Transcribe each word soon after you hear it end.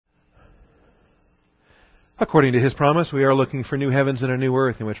According to His promise, we are looking for new heavens and a new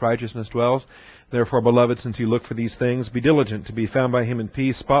earth in which righteousness dwells. Therefore, beloved, since you look for these things, be diligent to be found by Him in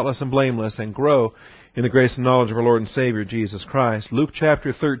peace, spotless and blameless, and grow in the grace and knowledge of our Lord and Savior, Jesus Christ. Luke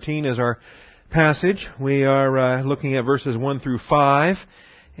chapter 13 is our passage. We are looking at verses 1 through 5,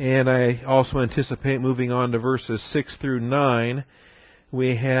 and I also anticipate moving on to verses 6 through 9.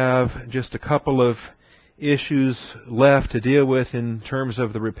 We have just a couple of issues left to deal with in terms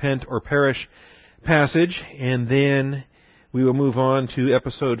of the repent or perish passage, and then we will move on to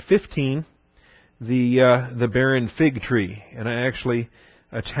episode 15, the barren fig tree. And I actually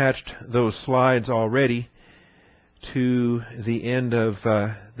attached those slides already to the end of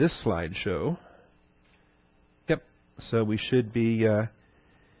this slideshow. Yep. So we should be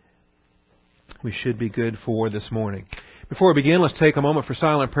good for this morning. Before we begin, let's take a moment for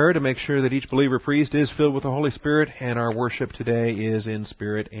silent prayer to make sure that each believer priest is filled with the Holy Spirit and our worship today is in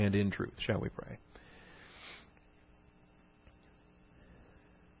spirit and in truth. Shall we pray?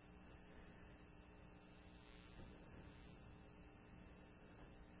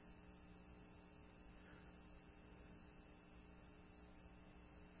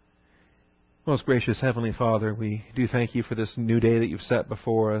 Most gracious Heavenly Father, we do thank You for this new day that You've set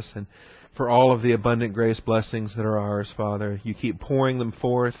before us and for all of the abundant grace blessings that are ours, Father. You keep pouring them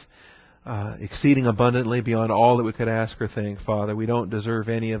forth, exceeding abundantly beyond all that we could ask or think, Father. We don't deserve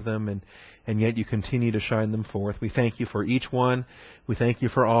any of them, and yet You continue to shine them forth. We thank You for each one. We thank You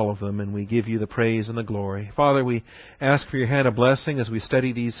for all of them, and we give You the praise and the glory. Father, we ask for Your hand of blessing as we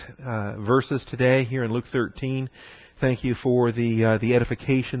study these verses today here in Luke 13. Thank You for the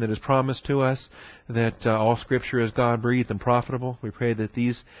edification that is promised to us, that all Scripture is God-breathed and profitable. We pray that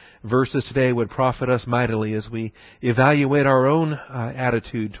these verses today would profit us mightily as we evaluate our own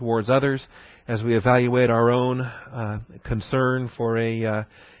attitude towards others, as we evaluate our own concern for a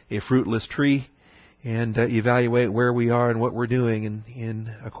fruitless tree, and evaluate where we are and what we're doing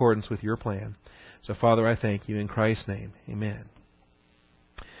in accordance with Your plan. So, Father, I thank You in Christ's name. Amen.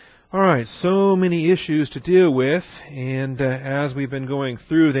 All right, so many issues to deal with, and as we've been going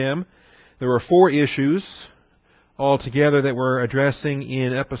through them, there were 4 issues altogether that we're addressing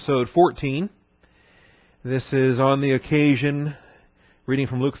in episode 14. This is on the occasion, reading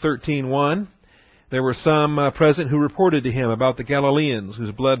from Luke 13:1. There were some present who reported to Him about the Galileans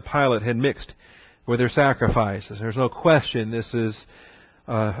whose blood Pilate had mixed with their sacrifices. There's no question this is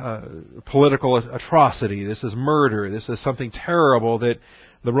political atrocity. This is murder. This is something terrible that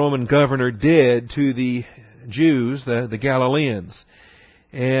the Roman governor did to the Jews, the Galileans.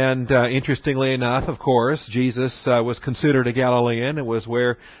 And interestingly enough, of course, Jesus was considered a Galilean. It was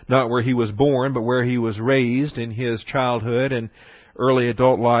not where He was born, but where He was raised in His childhood and early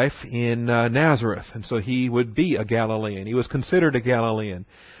adult life in Nazareth. And so He would be a Galilean. He was considered a Galilean.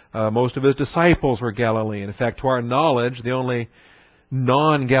 Most of His disciples were Galilean. In fact, to our knowledge, the only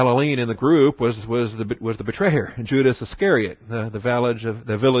non-Galilean in the group was the betrayer, Judas Iscariot.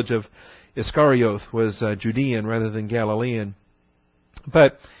 The village of Iscariot was Judean rather than Galilean.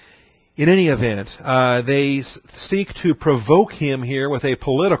 But in any event, they seek to provoke Him here with a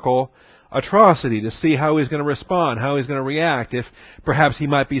political atrocity to see how He's going to respond, how He's going to react, if perhaps He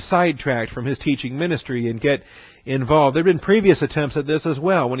might be sidetracked from His teaching ministry and get involved. There have been previous attempts at this as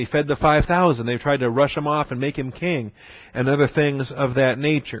well. When He fed the 5,000, they tried to rush Him off and make Him king and other things of that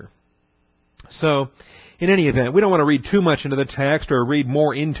nature. So, in any event, we don't want to read too much into the text or read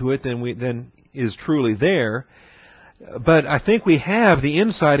more into it than is truly there. But I think we have the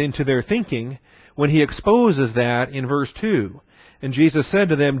insight into their thinking when He exposes that in verse 2. And Jesus said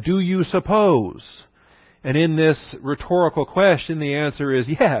to them, "Do you suppose?" And in this rhetorical question, the answer is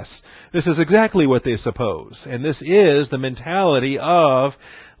yes. This is exactly what they suppose. And this is the mentality of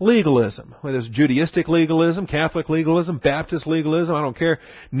legalism. Whether it's Judaistic legalism, Catholic legalism, Baptist legalism, I don't care.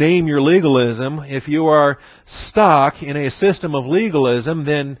 Name your legalism. If you are stuck in a system of legalism,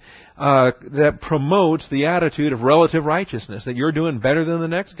 then that promotes the attitude of relative righteousness, that you're doing better than the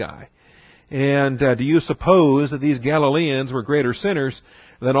next guy. And do you suppose that these Galileans were greater sinners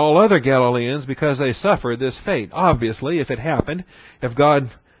than all other Galileans because they suffered this fate? Obviously, if it happened, if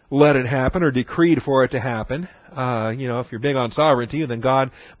God let it happen or decreed for it to happen, if you're big on sovereignty, then God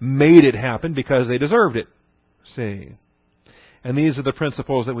made it happen because they deserved it. See? And these are the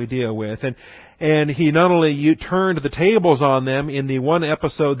principles that we deal with. And He not only turned the tables on them in the one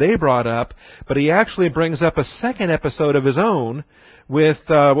episode they brought up, but He actually brings up a second episode of His own with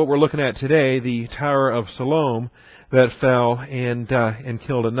what we're looking at today, the Tower of Siloam that fell and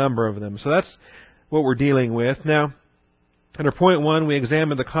killed a number of them. So that's what we're dealing with. Now, under point 1, we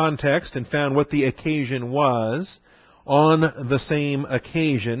examined the context and found what the occasion was. on the same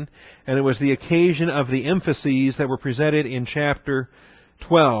occasion, and it was the occasion of the emphases that were presented in chapter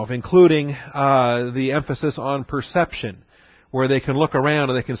 12, including the emphasis on perception, where they can look around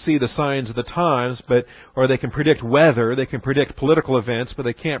and they can see the signs of the times, or they can predict weather, they can predict political events, but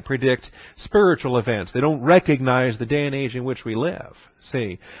they can't predict spiritual events. They don't recognize the day and age in which we live.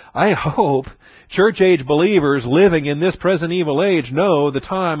 See, I hope church-age believers living in this present evil age know the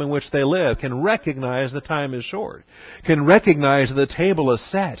time in which they live, can recognize the time is short, can recognize that the table is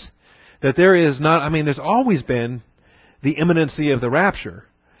set, that there is not, there's always been the imminency of the rapture,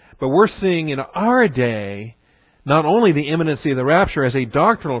 but we're seeing in our day not only the imminency of the rapture as a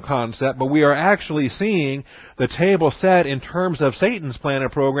doctrinal concept, but we are actually seeing the table set in terms of Satan's plan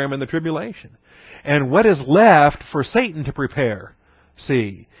and program in the tribulation. And what is left for Satan to prepare?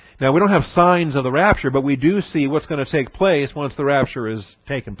 See. Now, we don't have signs of the rapture, but we do see what's going to take place once the rapture is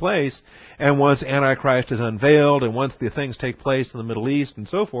taken place, and once Antichrist is unveiled, and once the things take place in the Middle East and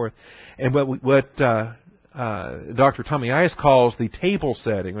so forth. And what Dr. Tommy Ice calls the table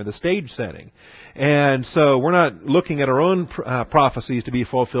setting or the stage setting. And so we're not looking at our own prophecies to be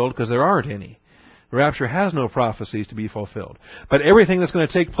fulfilled because there aren't any. The rapture has no prophecies to be fulfilled. But everything that's going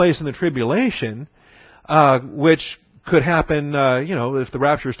to take place in the tribulation, which could happen, if the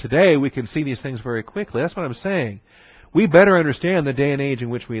rapture is today, we can see these things very quickly. That's what I'm saying. We better understand the day and age in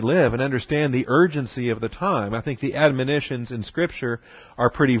which we live and understand the urgency of the time. I think the admonitions in Scripture are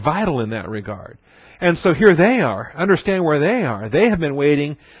pretty vital in that regard. And so here they are. Understand where they are. They have been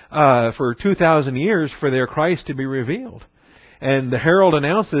waiting for 2,000 years for their Christ to be revealed. And the herald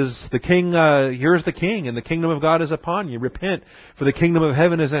announces, the king, here's the king, and the kingdom of God is upon you. Repent, for the kingdom of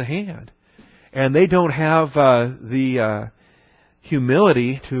heaven is at hand. And they don't have the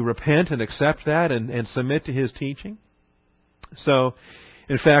humility to repent and accept that and submit to his teaching. So,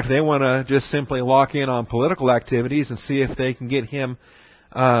 in fact, they want to just simply lock in on political activities and see if they can get him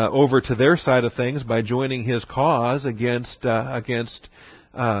over to their side of things by joining his cause against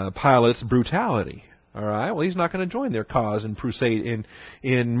Pilate's brutality. All right. Well, he's not going to join their cause in crusade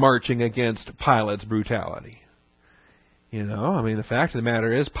in marching against Pilate's brutality. The fact of the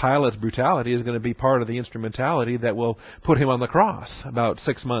matter is, Pilate's brutality is going to be part of the instrumentality that will put him on the cross about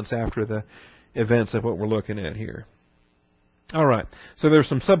 6 months after the events of what we're looking at here. All right. So there's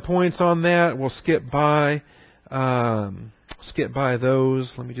some subpoints on that. We'll skip by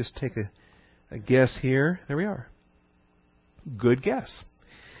those. Let me just take a guess here. There we are. Good guess.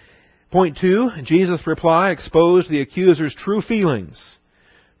 Point 2, Jesus' reply exposed the accuser's true feelings.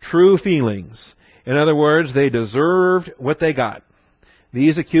 True feelings. In other words, they deserved what they got.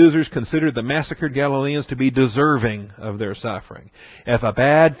 These accusers considered the massacred Galileans to be deserving of their suffering. If a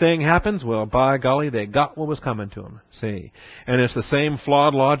bad thing happens, well, by golly, they got what was coming to them. See? And it's the same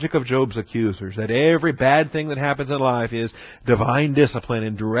flawed logic of Job's accusers, that every bad thing that happens in life is divine discipline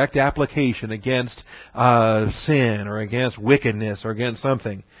and direct application against sin or against wickedness or against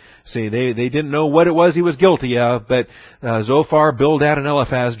something. See, they didn't know what it was he was guilty of, but Zophar, Bildad, and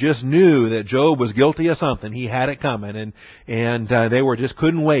Eliphaz just knew that Job was guilty of something. He had it coming, and they just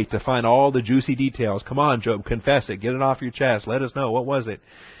couldn't wait to find all the juicy details. Come on, Job, confess it. Get it off your chest. Let us know. What was it?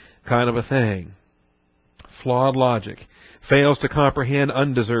 Kind of a thing. Flawed logic. Fails to comprehend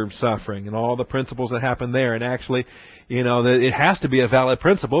undeserved suffering and all the principles that happen there. And actually, that it has to be a valid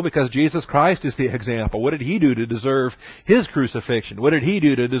principle because Jesus Christ is the example. What did he do to deserve his crucifixion? What did he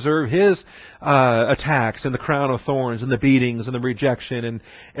do to deserve his attacks and the crown of thorns and the beatings and the rejection and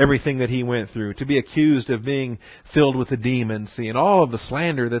everything that he went through? To be accused of being filled with the demons, and all of the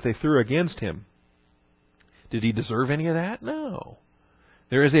slander that they threw against him. Did he deserve any of that? No.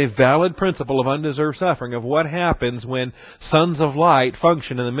 There is a valid principle of undeserved suffering of what happens when sons of light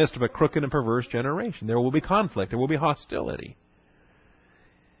function in the midst of a crooked and perverse generation. There will be conflict. There will be hostility.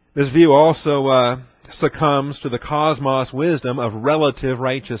 This view also succumbs to the cosmos wisdom of relative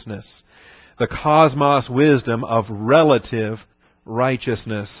righteousness. The cosmos wisdom of relative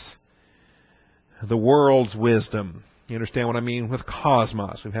righteousness. The world's wisdom. You understand what I mean with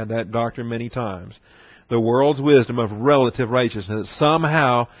cosmos? We've had that doctrine many times. The world's wisdom of relative righteousness.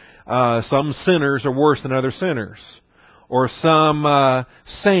 Somehow, some sinners are worse than other sinners. Or some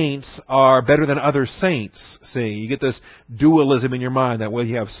saints are better than other saints. See, you get this dualism in your mind that, well,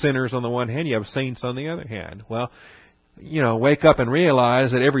 you have sinners on the one hand, you have saints on the other hand. Well, wake up and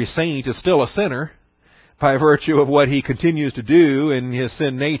realize that every saint is still a sinner by virtue of what he continues to do in his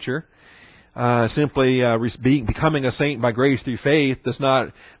sin nature. Simply becoming a saint by grace through faith does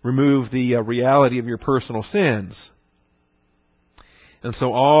not remove the reality of your personal sins. And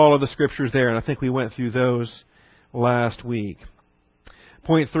so all of the Scriptures there, and I think we went through those last week.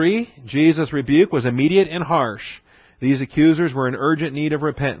 Point 3, Jesus' rebuke was immediate and harsh. These accusers were in urgent need of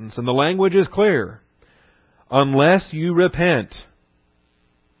repentance. And the language is clear. Unless you repent.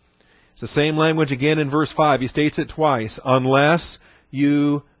 It's the same language again in verse 5. He states it twice. Unless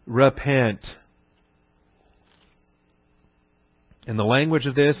you repent. And the language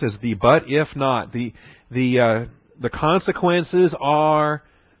of this is the but if not. The consequences are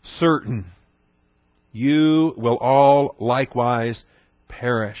certain. You will all likewise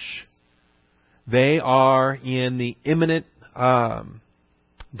perish. They are in the imminent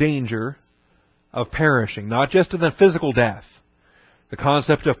danger of perishing, not just in the physical death. The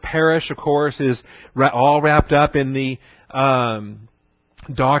concept of perish, of course, is all wrapped up in the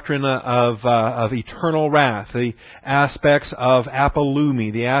doctrine of eternal wrath, the aspects of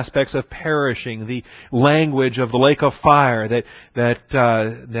apolumi, the aspects of perishing, the language of the lake of fire,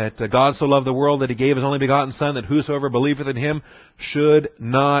 that God so loved the world that He gave His only begotten Son, that whosoever believeth in Him should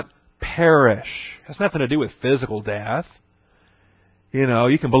not perish. It has nothing to do with physical death. You know,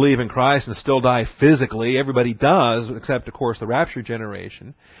 you can believe in Christ and still die physically. Everybody does, except, of course, the rapture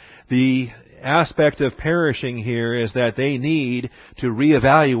generation. The aspect of perishing here is that they need to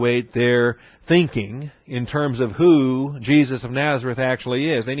reevaluate their thinking in terms of who Jesus of Nazareth actually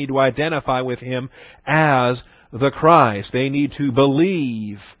is. They need to identify with Him as the Christ. They need to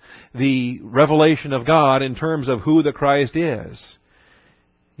believe the revelation of God in terms of who the Christ is.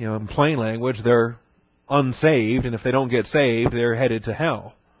 You know, in plain language, they're unsaved, and if they don't get saved, they're headed to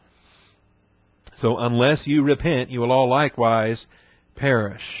hell. So unless you repent, you will all likewise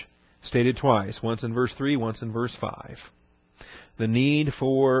perish. Stated twice, once in verse 3, once in verse 5. The need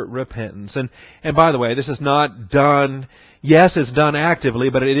for repentance. And by the way, this is not done, yes, it's done actively,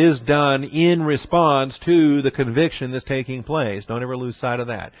 but it is done in response to the conviction that's taking place. Don't ever lose sight of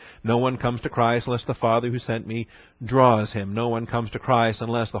that. No one comes to Christ unless the Father who sent me draws him. No one comes to Christ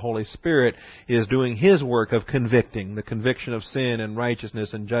unless the Holy Spirit is doing His work of convicting, the conviction of sin and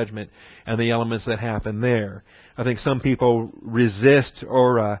righteousness and judgment and the elements that happen there. I think some people resist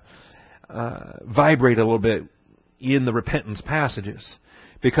or vibrate a little bit in the repentance passages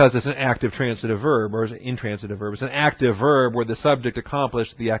because it's an active transitive verb or it's an intransitive verb. It's an active verb where the subject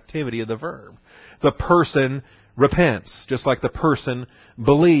accomplished the activity of the verb. The person repents, just like the person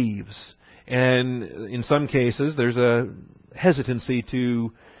believes. And in some cases, there's a hesitancy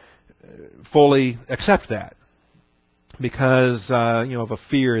to fully accept that because, of a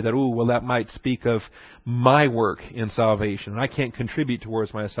fear that, that might speak of my work in salvation. I can't contribute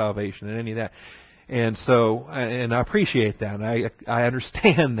towards my salvation and any of that. And so, and I appreciate that, and I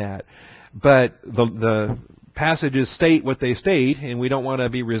understand that. But the passages state what they state, and we don't want to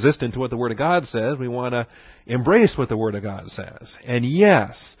be resistant to what the Word of God says. We want to embrace what the Word of God says. And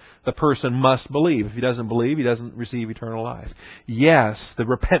yes, the person must believe. If he doesn't believe, he doesn't receive eternal life. Yes, the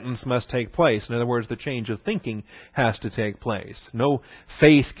repentance must take place. In other words, the change of thinking has to take place. No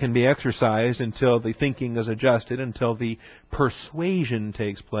faith can be exercised until the thinking is adjusted, until the persuasion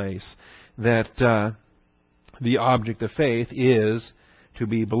takes place that the object of faith is to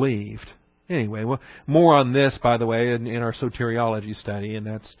be believed. Anyway, well, more on this, by the way, in our soteriology study, and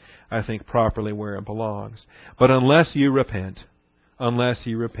that's, I think, properly where it belongs. But unless you repent,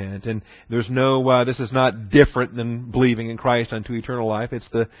 and there's no, this is not different than believing in Christ unto eternal life.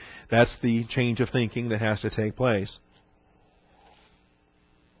 That's the change of thinking that has to take place.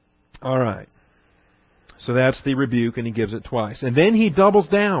 All right. So that's the rebuke, and he gives it twice. And then he doubles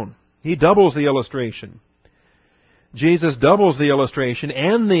down. He doubles the illustration. Jesus doubles the illustration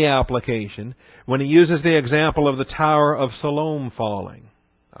and the application when he uses the example of the Tower of Siloam falling.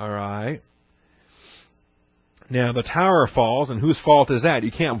 All right. Now, the tower falls, and whose fault is that?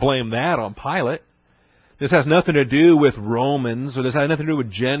 You can't blame that on Pilate. This has nothing to do with Romans, or this has nothing to do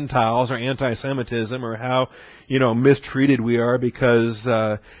with Gentiles or anti-Semitism or how, mistreated we are because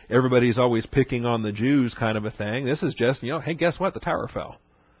everybody's always picking on the Jews kind of a thing. This is just, hey, guess what? The tower fell.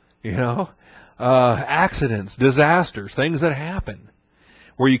 Accidents, disasters, things that happen.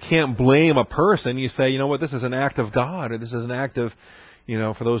 Where you can't blame a person, you say, this is an act of God, or this is an act of,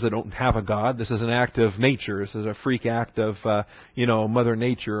 for those that don't have a God, this is an act of nature. This is a freak act of, Mother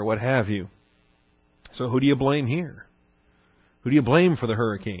Nature or what have you. So who do you blame here? Who do you blame for the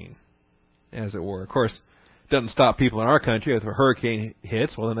hurricane, as it were? Of course, it doesn't stop people in our country. If a hurricane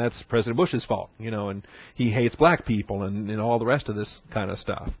hits, well, then that's President Bush's fault, and he hates black people and all the rest of this kind of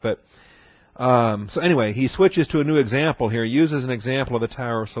stuff. But so anyway, he switches to a new example here. He uses an example of the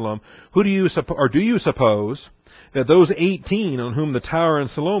Tower of Siloam. Do you suppose that those 18 on whom the Tower in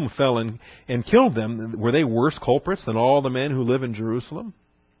Siloam fell and killed them, were they worse culprits than all the men who live in Jerusalem?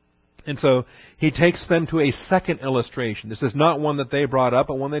 And so he takes them to a second illustration. This is not one that they brought up,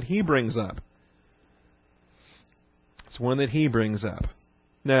 but one that he brings up. It's one that he brings up.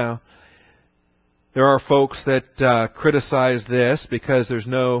 Now, there are folks that criticize this because there's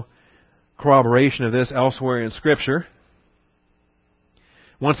no corroboration of this elsewhere in Scripture.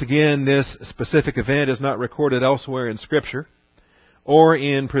 Once again, this specific event is not recorded elsewhere in Scripture or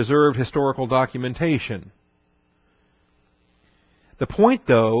in preserved historical documentation. The point,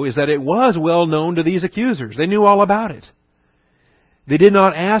 though, is that it was well known to these accusers. They knew all about it. They did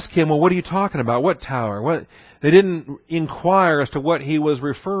not ask him, well, what are you talking about? What tower? They didn't inquire as to what he was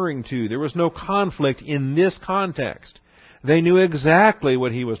referring to. There was no conflict in this context. They knew exactly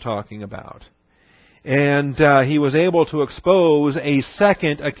what he was talking about. And he was able to expose a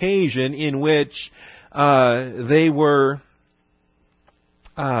second occasion in which they were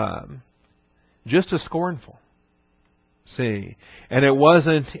just as scornful. See, and it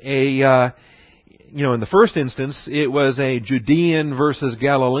wasn't a, in the first instance, it was a Judean versus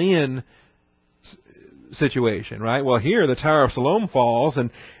Galilean situation, right? Well, here the Tower of Siloam falls,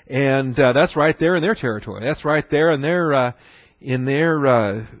 and that's right there in their territory. That's right there in their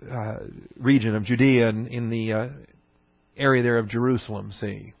region of Judea, and in the area there of Jerusalem,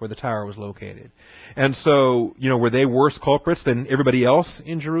 see, where the tower was located. And so, were they worse culprits than everybody else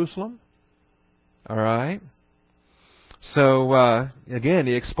in Jerusalem? All right. So, again,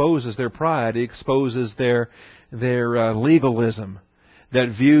 he exposes their pride. He exposes their legalism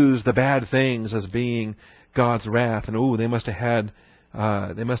that views the bad things as being God's wrath. And, they must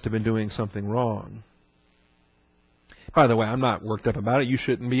have been doing something wrong. By the way, I'm not worked up about it. You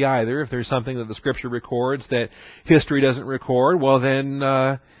shouldn't be either. If there's something that the Scripture records that history doesn't record, well then,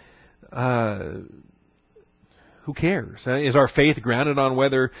 who cares? Is our faith grounded on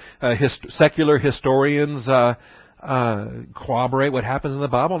whether secular historians corroborate what happens in the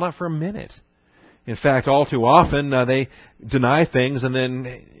Bible? Not for a minute. In fact, all too often they deny things, and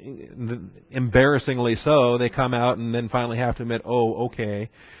then, embarrassingly so, they come out and then finally have to admit,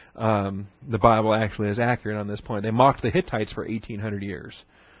 okay, the Bible actually is accurate on this point. They mocked the Hittites for 1,800 years.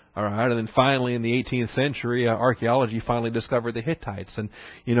 All right, and then finally in the 18th century, archaeology finally discovered the Hittites, and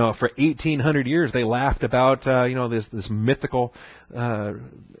for 1,800 years they laughed about this mythical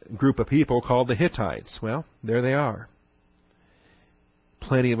group of people called the Hittites. Well, there they are.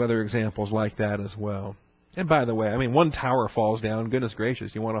 Plenty of other examples like that as well. And by the way, one tower falls down. Goodness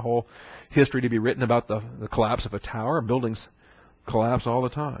gracious, you want a whole history to be written about the collapse of a tower? Buildings collapse all the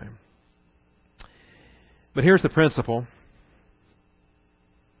time. But here's the principle.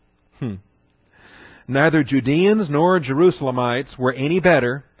 Neither Judeans nor Jerusalemites were any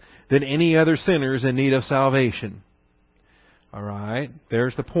better than any other sinners in need of salvation. All right,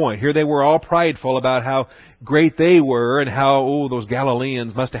 there's the point. Here they were all prideful about how great they were and how, those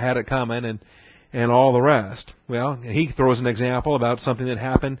Galileans must have had it coming and all the rest. Well, he throws an example about something that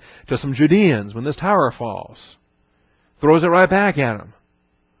happened to some Judeans when this tower falls. Throws it right back at them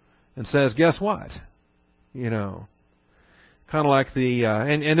and says, guess what? Kind of like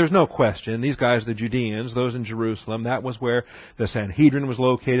and there's no question, these guys, the Judeans, those in Jerusalem, that was where the Sanhedrin was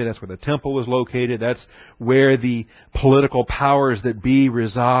located, that's where the temple was located, that's where the political powers that be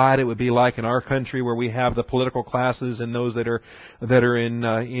reside. It would be like in our country where we have the political classes and those that are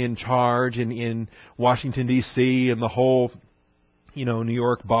in charge in Washington, D.C. and the whole, New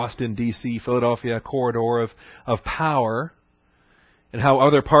York, Boston, D.C., Philadelphia corridor of power, and how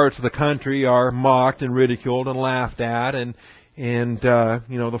other parts of the country are mocked and ridiculed and laughed at, and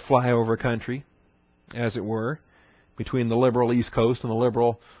the flyover country, as it were, between the liberal East Coast and the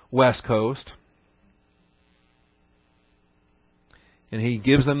liberal West Coast. And he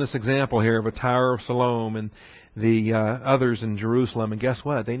gives them this example here of a Tower of Siloam and the others in Jerusalem. And guess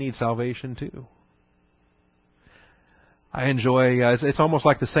what? They need salvation too. I enjoy, it's almost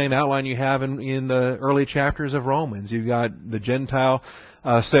like the same outline you have in the early chapters of Romans. You've got the Gentile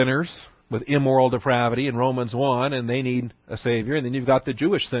sinners with immoral depravity in Romans 1, and they need a Savior. And then you've got the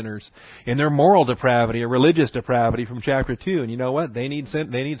Jewish sinners in their moral depravity or religious depravity from chapter 2. And you know what? They need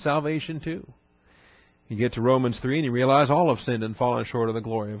salvation too. You get to Romans 3 and you realize all have sinned and fallen short of the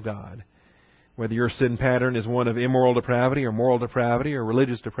glory of God. Whether your sin pattern is one of immoral depravity or moral depravity or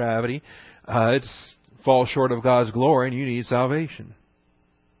religious depravity, it falls short of God's glory and you need salvation.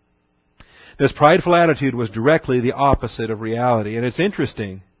 This prideful attitude was directly the opposite of reality. And it's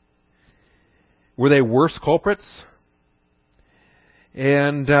interesting. Were they worse culprits?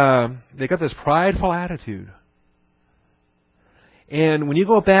 And they got this prideful attitude. And when you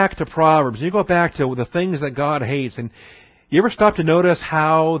go back to Proverbs, you go back to the things that God hates, and you ever stop to notice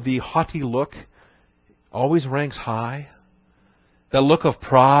how the haughty look always ranks high? That look of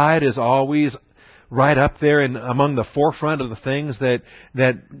pride is always right up there and among the forefront of the things that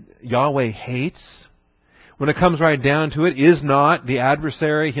Yahweh hates. when it comes right down to it, is not the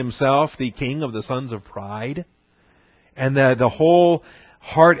adversary himself the king of the sons of pride? And the whole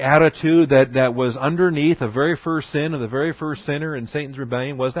heart attitude that was underneath the very first sin of the very first sinner in Satan's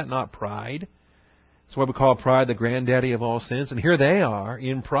rebellion, was that not pride? That's why we call pride the granddaddy of all sins. And here they are,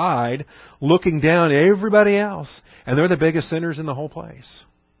 in pride, looking down at everybody else. And they're the biggest sinners in the whole place.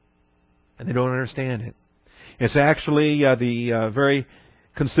 And they don't understand it. It's actually very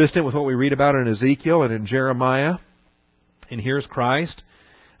consistent with what we read about in Ezekiel and in Jeremiah. And here's Christ,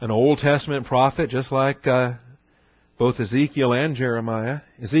 an Old Testament prophet, just like both Ezekiel and Jeremiah.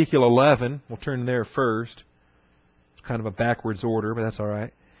 Ezekiel 11, we'll turn there first. It's kind of a backwards order, but that's all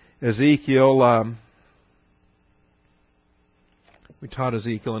right. Ezekiel, we taught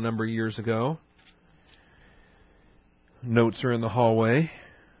Ezekiel a number of years ago. Notes are in the hallway.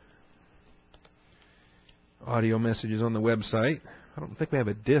 Audio messages on the website. I don't think we have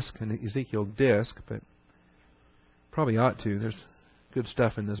a disc, an Ezekiel disc, but probably ought to. There's good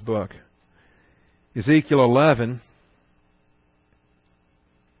stuff in this book. Ezekiel 11.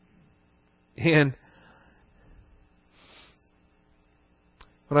 And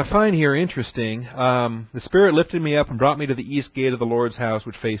what I find here interesting, the Spirit lifted me up and brought me to the east gate of the Lord's house,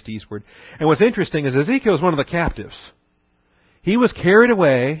 which faced eastward. And what's interesting is Ezekiel was one of the captives. He was carried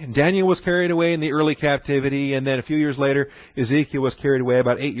away, and Daniel was carried away in the early captivity, and then a few years later, Ezekiel was carried away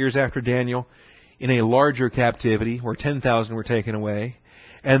about 8 years after Daniel in a larger captivity where 10,000 were taken away.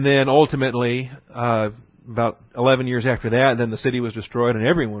 And then ultimately, about 11 years after that, then the city was destroyed and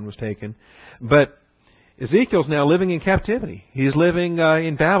everyone was taken. But Ezekiel's now living in captivity. He's living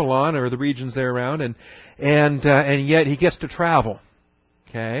in Babylon or the regions there around, and yet he gets to travel.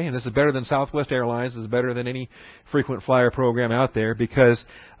 Okay, and this is better than Southwest Airlines. This is better than any frequent flyer program out there because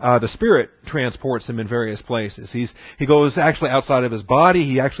the Spirit transports him in various places. He goes actually outside of his body.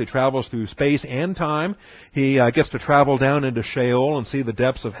 He actually travels through space and time. He gets to travel down into Sheol and see the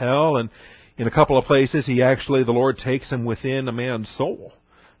depths of hell. And in a couple of places, the Lord takes him within a man's soul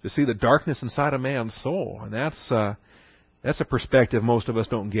to see the darkness inside a man's soul. And that's a perspective most of us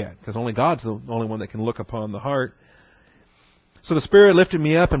don't get because only God's the only one that can look upon the heart. So the Spirit lifted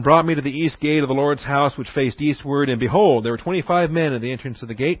me up and brought me to the east gate of the Lord's house, which faced eastward. And behold, there were 25 men at the entrance of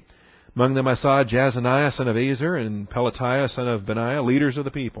the gate. Among them I saw Jazaniah, son of Azer, and Pelatiah, son of Benaiah, leaders of the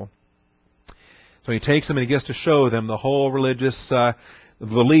people. So he takes them and he gets to show them the whole religious, the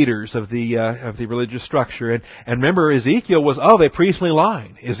leaders of the religious structure. And remember, Ezekiel was of a priestly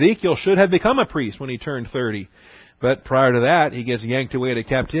line. Ezekiel should have become a priest when he turned 30. But prior to that, he gets yanked away to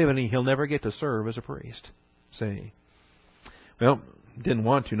captivity. He'll never get to serve as a priest. See? Well, didn't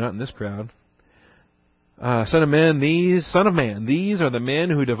want to, not in this crowd. Son of man, these are the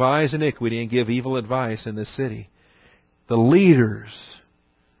men who devise iniquity and give evil advice in this city. The leaders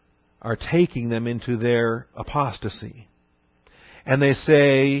are taking them into their apostasy. And they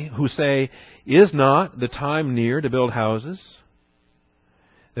say, is not the time near to build houses?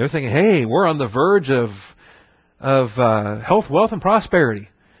 They're thinking, hey, we're on the verge of health, wealth, and prosperity.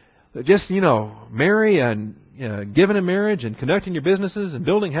 Just, marry and giving in marriage and conducting your businesses and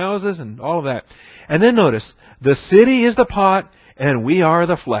building houses and all of that. And then notice, the city is the pot and we are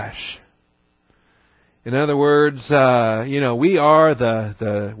the flesh. In other words, we are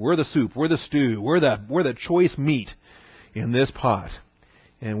we're the soup, we're the stew, we're the choice meat in this pot.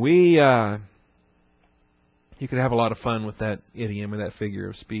 And you could have a lot of fun with that idiom or that figure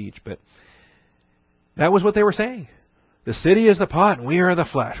of speech, but that was what they were saying. The city is the pot and we are the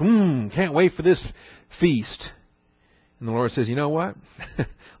flesh. Can't wait for this feast. And the Lord says, you know what?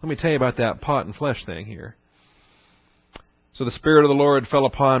 Let me tell you about that pot and flesh thing here. So the Spirit of the Lord fell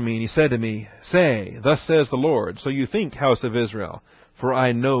upon me, and He said to me, say, thus says the Lord, so you think, house of Israel, for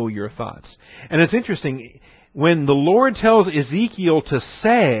I know your thoughts. And it's interesting, when the Lord tells Ezekiel to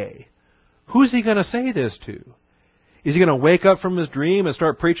say, who's He going to say this to? Is He going to wake up from his dream and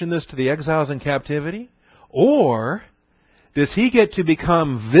start preaching this to the exiles in captivity? Or does He get to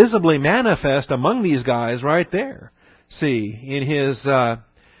become visibly manifest among these guys right there? See, in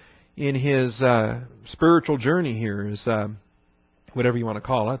his spiritual journey here, is whatever you want to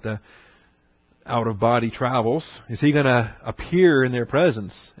call it, the out-of-body travels, is He going to appear in their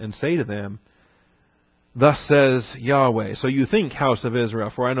presence and say to them, thus says Yahweh, so you think, house of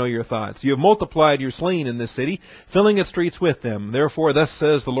Israel, for I know your thoughts. You have multiplied your slain in this city, filling its streets with them. Therefore, thus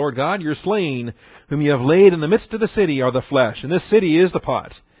says the Lord God, your slain, whom you have laid in the midst of the city, are the flesh, and this city is the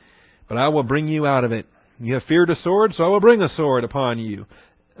pot. But I will bring you out of it. You have feared a sword, so I will bring a sword upon you,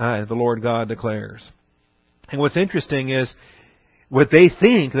 the Lord God declares. And what's interesting is, what they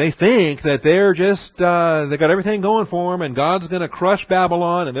think that they're just, they got everything going for them, and God's going to crush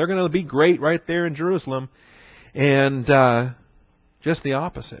Babylon, and they're going to be great right there in Jerusalem. And just the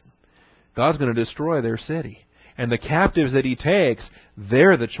opposite. God's going to destroy their city. And the captives that He takes,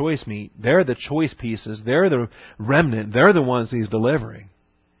 they're the choice meat. They're the choice pieces. They're the remnant. They're the ones He's delivering.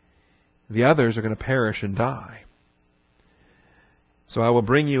 The others are going to perish and die. So I will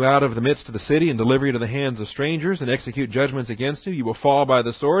bring you out of the midst of the city and deliver you to the hands of strangers and execute judgments against you. You will fall by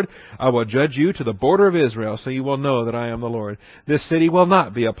the sword. I will judge you to the border of Israel, so you will know that I am the Lord. This city will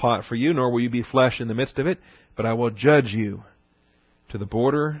not be a pot for you, nor will you be flesh in the midst of it, but I will judge you to the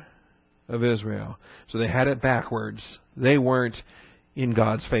border of Israel. So they had it backwards. They weren't in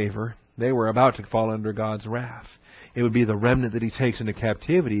God's favor. They were about to fall under God's wrath. It would be the remnant that He takes into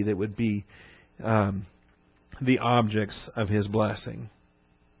captivity that would be the objects of His blessing.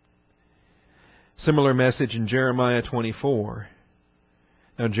 Similar message in Jeremiah 24.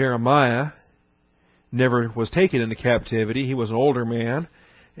 Now Jeremiah never was taken into captivity. He was an older man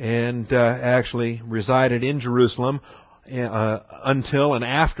and actually resided in Jerusalem until and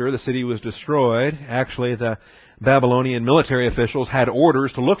after the city was destroyed. Actually, the Babylonian military officials had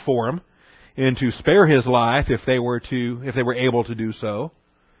orders to look for him and to spare his life if they were able to do so.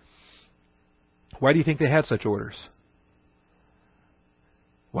 Why do you think they had such orders?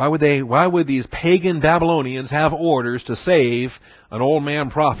 Why would these pagan Babylonians have orders to save an old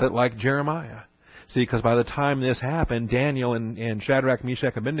man prophet like Jeremiah? See, because by the time this happened, Daniel and Shadrach,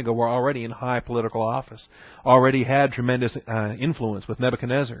 Meshach, and Abednego were already in high political office, already had tremendous influence with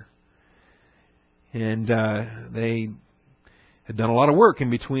Nebuchadnezzar. And they had done a lot of work in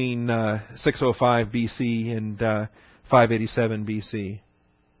between 605 BC and 587 BC.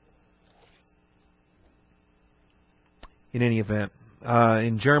 In any event,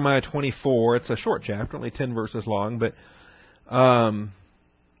 in Jeremiah 24, it's a short chapter, only 10 verses long, but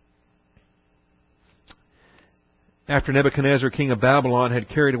after Nebuchadnezzar, king of Babylon, had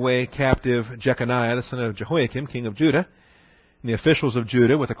carried away captive Jeconiah, the son of Jehoiakim, king of Judah, and the officials of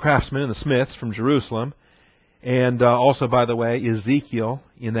Judah with the craftsmen and the smiths from Jerusalem, and also, by the way, Ezekiel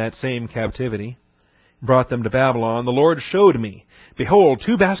in that same captivity, brought them to Babylon, the Lord showed me, behold,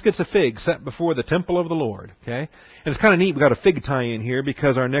 2 baskets of figs set before the temple of the Lord. Okay? And it's kind of neat, we've got a fig tie-in here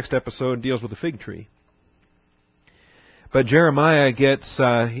because our next episode deals with the fig tree. But Jeremiah gets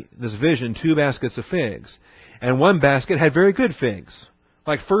this vision, 2 baskets of figs. And one basket had very good figs,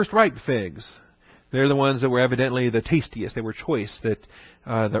 like first ripe figs. They're the ones that were evidently the tastiest. They were choice, that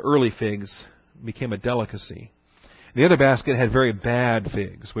the early figs became a delicacy. The other basket had very bad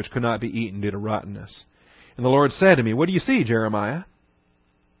figs, which could not be eaten due to rottenness. And the Lord said to me, what do you see, Jeremiah?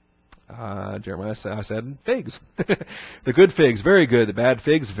 I said, figs. The good figs, very good. The bad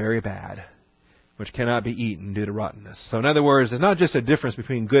figs, very bad, which cannot be eaten due to rottenness. So in other words, there's not just a difference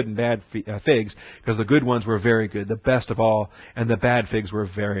between good and bad figs, because the good ones were very good, the best of all, and the bad figs were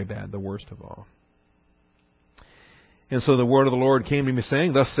very bad, the worst of all. And so the word of the Lord came to me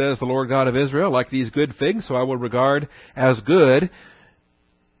saying, thus says the Lord God of Israel, like these good figs, so I will regard as good.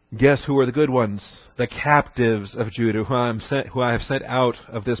 Guess who are the good ones? The captives of Judah, who I have sent out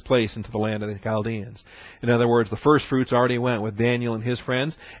of this place into the land of the Chaldeans. In other words, the first fruits already went with Daniel and his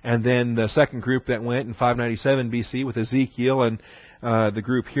friends, and then the second group that went in 597 BC with Ezekiel and the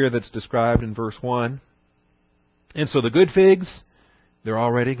group here that's described in verse 1. And so the good figs, they're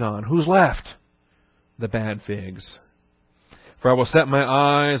already gone. Who's left? The bad figs. For I will set my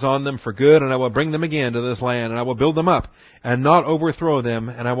eyes on them for good, and I will bring them again to this land, and I will build them up, and not overthrow them,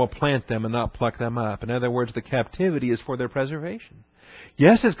 and I will plant them, and not pluck them up. In other words, the captivity is for their preservation.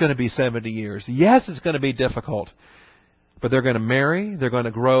 Yes, it's going to be 70 years. Yes, it's going to be difficult. But they're going to marry, they're going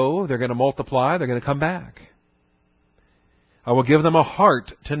to grow, they're going to multiply, they're going to come back. I will give them a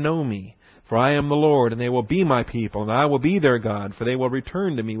heart to know me, for I am the Lord, and they will be my people, and I will be their God, for they will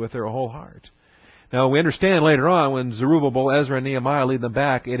return to me with their whole heart. Now, we understand later on when Zerubbabel, Ezra, and Nehemiah lead them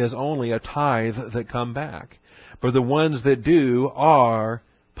back, it is only a tithe that come back. But the ones that do are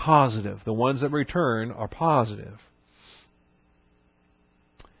positive. The ones that return are positive.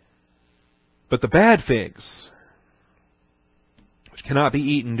 But the bad figs, which cannot be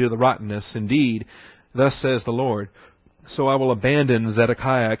eaten due to the rottenness, indeed, thus says the Lord, so I will abandon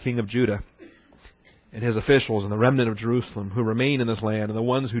Zedekiah, king of Judah, and his officials and the remnant of Jerusalem who remain in this land, and the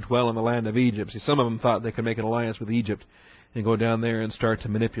ones who dwell in the land of Egypt. See, some of them thought they could make an alliance with Egypt and go down there and start to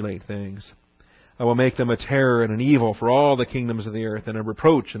manipulate things. I will make them a terror and an evil for all the kingdoms of the earth, and a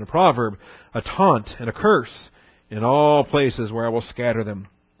reproach and a proverb, a taunt and a curse in all places where I will scatter them.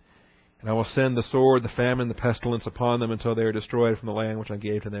 And I will send the sword, the famine, the pestilence upon them until they are destroyed from the land which I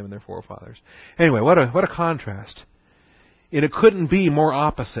gave to them and their forefathers. Anyway, what a contrast. And it couldn't be more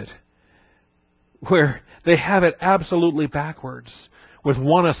opposite, where they have it absolutely backwards with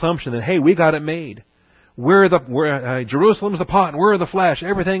one assumption that, hey, we got it made. Jerusalem's the pot and we're the flesh.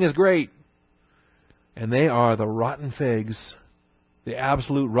 Everything is great. And they are the rotten figs. The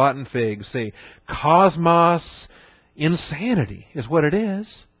absolute rotten figs. See, cosmos insanity is what it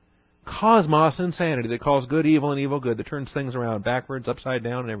is. Cosmos insanity that calls good evil and evil good, that turns things around backwards, upside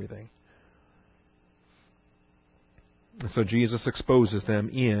down, and everything. And so Jesus exposes them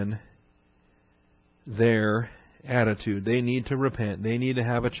in their attitude. They need to repent. They need to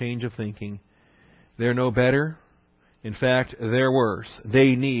have a change of thinking. They're no better. In fact, they're worse.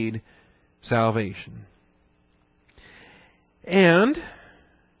 They need salvation. And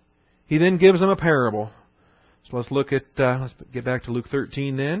he then gives them a parable. So let's look at, let's get back to Luke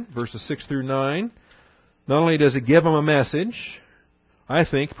 13 then, verses 6 through 9. Not only does he give them a message, I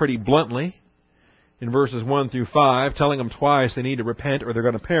think pretty bluntly, in verses 1 through 5, telling them twice they need to repent or they're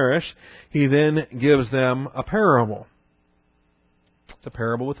going to perish, he then gives them a parable. It's a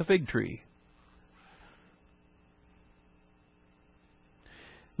parable with a fig tree.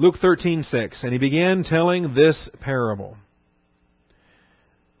 Luke 13:6, and he began telling this parable.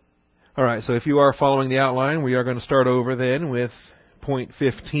 All right, so if you are following the outline, we are going to start over then with point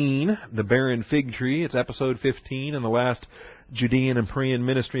 15, the barren fig tree. It's episode 15 in the last Judean and Perean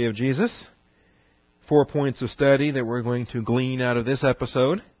ministry of Jesus. 4 points of study that we're going to glean out of this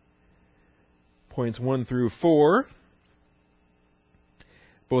episode. Points 1 through 4.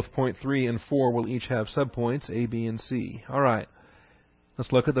 Both point 3 and 4 will each have subpoints, A, B, and C. All right.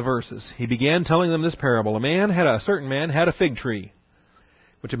 Let's look at the verses. He began telling them this parable. A certain man had a fig tree,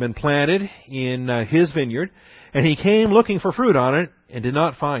 which had been planted in his vineyard, and he came looking for fruit on it, and did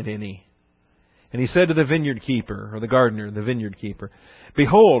not find any. And he said to the vineyard keeper, or the gardener, the vineyard keeper,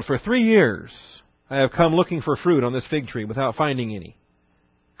 Behold, for 3 years I have come looking for fruit on this fig tree without finding any.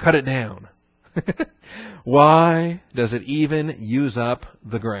 Cut it down. Why does it even use up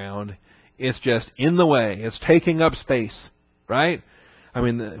the ground? It's just in the way. It's taking up space, right? I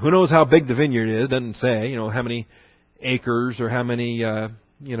mean, who knows how big the vineyard is? Doesn't say, how many acres or how many,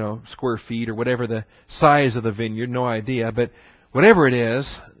 square feet or whatever the size of the vineyard. No idea. But whatever it is,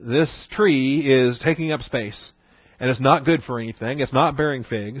 this tree is taking up space. And it's not good for anything. It's not bearing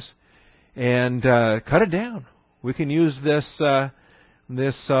figs. And cut it down. We can use this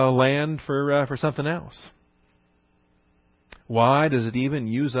land for something else. Why does it even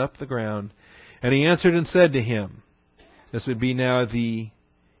use up the ground? And he answered and said to him, this would be now the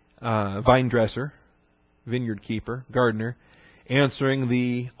vine dresser, vineyard keeper, gardener, answering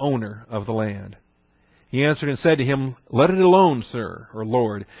the owner of the land. He answered and said to him, Let it alone, sir, or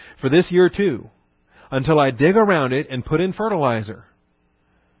Lord, for this year too, until I dig around it and put in fertilizer.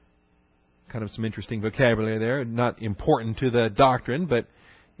 Kind of some interesting vocabulary there. Not important to the doctrine, but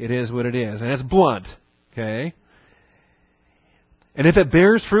it is what it is. And it's blunt. Okay? And if it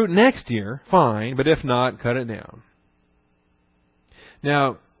bears fruit next year, fine. But if not, cut it down.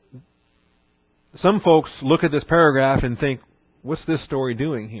 Now, some folks look at this paragraph and think, what's this story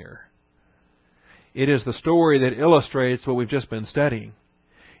doing here? It is the story that illustrates what we've just been studying.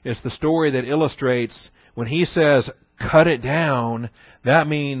 It's the story that illustrates when he says, cut it down, that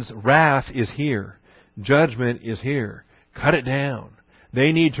means wrath is here. Judgment is here. Cut it down.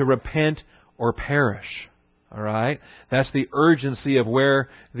 They need to repent or perish. All right? That's the urgency of where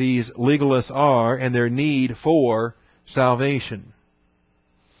these legalists are and their need for salvation.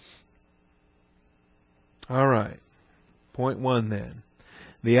 All right. Point 1 then.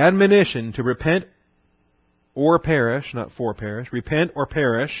 The admonition to repent or perish, not for perish, repent or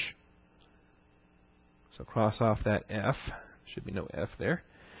perish. So cross off that F. Should be no F there.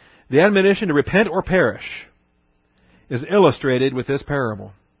 The admonition to repent or perish is illustrated with this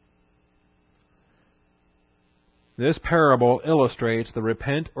parable. This parable illustrates the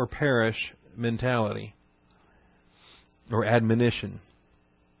repent or perish mentality or admonition.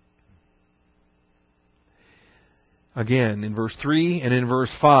 Again, in verse 3 and in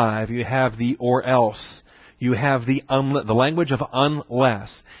verse 5, you have the or else. You have the language of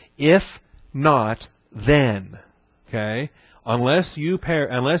unless. If not, then. Okay? Unless you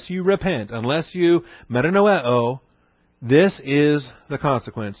repent, unless you metanoeo, this is the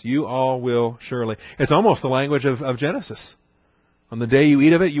consequence. You all will surely. It's almost the language of Genesis. On the day you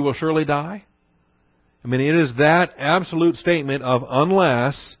eat of it, you will surely die. I mean, it is that absolute statement of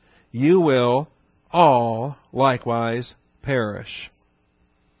unless you will all likewise perish.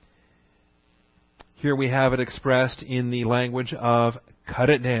 Here we have it expressed in the language of cut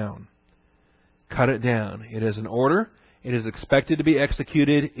it down. Cut it down. It is an order. It is expected to be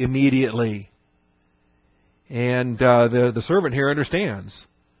executed immediately. And the servant here understands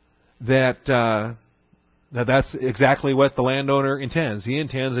that that's exactly what the landowner intends. He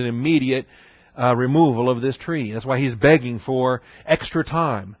intends an immediate removal of this tree. That's why he's begging for extra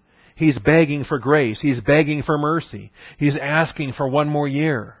time. He's begging for grace. He's begging for mercy. He's asking for one more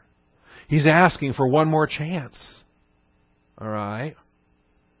year. He's asking for one more chance. All right?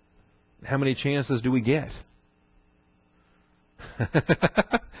 How many chances do we get?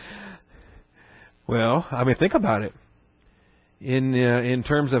 Well, I mean, think about it. In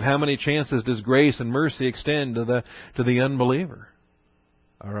terms of how many chances does grace and mercy extend to the unbeliever?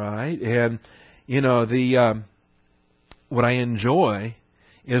 All right, and what I enjoy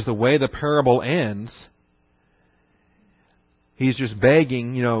is the way the parable ends. He's just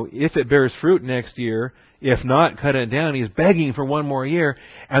begging, if it bears fruit next year, if not, cut it down. He's begging for one more year,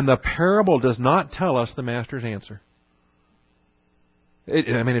 and the parable does not tell us the master's answer.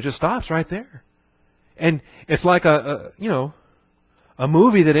 It just stops right there. And it's like a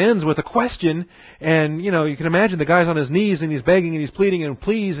movie that ends with a question, and, you can imagine the guy's on his knees, and he's begging, and he's pleading, and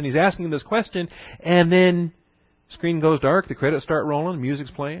please, and he's asking this question, and then screen goes dark, the credits start rolling,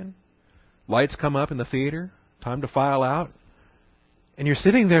 music's playing, lights come up in the theater, time to file out, and you're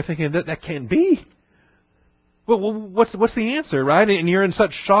sitting there thinking, that can't be. Well, what's the answer, right? And you're in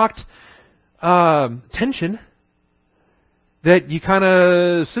such shocked tension that you kind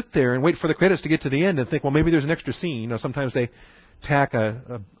of sit there and wait for the credits to get to the end and think, well, maybe there's an extra scene. Sometimes they tack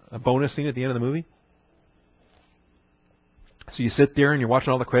a bonus scene at the end of the movie. So you sit there and you're watching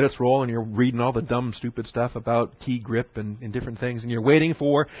all the credits roll and you're reading all the dumb, stupid stuff about key grip and different things, and you're waiting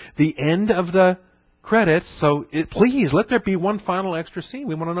for the end of the credits. So please, let there be one final extra scene.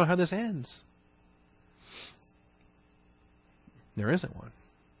 We want to know how this ends. There isn't one.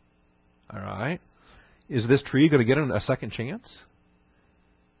 All right. Is this tree going to get a second chance?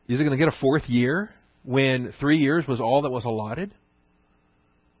 Is it going to get a fourth year when 3 years was all that was allotted?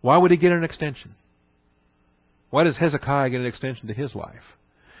 Why would he get an extension? Why does Hezekiah get an extension to his life?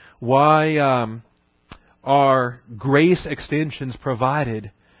 Why are grace extensions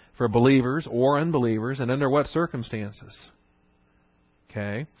provided for believers or unbelievers, and under what circumstances?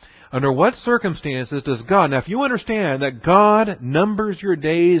 Okay. Under what circumstances does God... Now, if you understand that God numbers your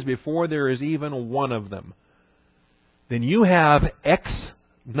days before there is even one of them, then you have X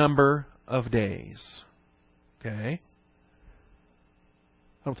number of days. Okay?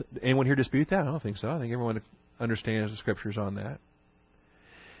 Anyone here dispute that? I don't think so. I think everyone understands the Scriptures on that.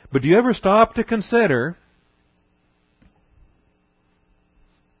 But do you ever stop to consider...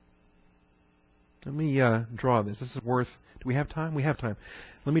 Let me draw this. This is worth... Do we have time? We have time.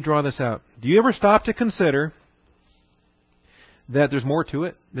 Let me draw this out. Do you ever stop to consider that there's more to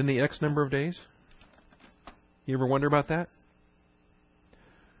it than the X number of days? You ever wonder about that?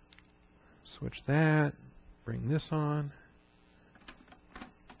 Switch that. Bring this on.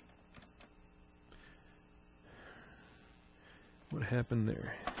 What happened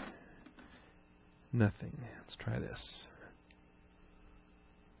there? Nothing. Let's try this.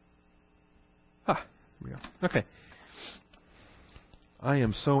 Here we go. Okay. I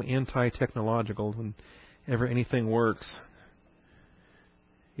am so anti-technological whenever anything works.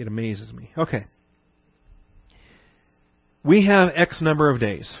 It amazes me. Okay. We have X number of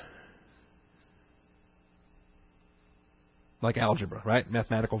days. Like algebra, right?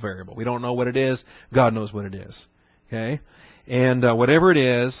 Mathematical variable. We don't know what it is. God knows what it is. Okay? And whatever it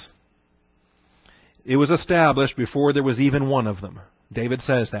is, it was established before there was even one of them. David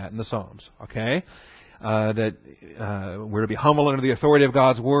says that in the Psalms. Okay? That we're to be humble under the authority of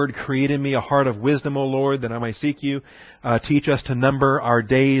God's Word. Create in me a heart of wisdom, O Lord, that I might seek you. Teach us to number our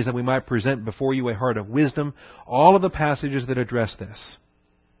days, that we might present before you a heart of wisdom. All of the passages that address this.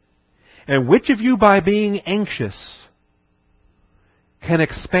 And which of you, by being anxious, can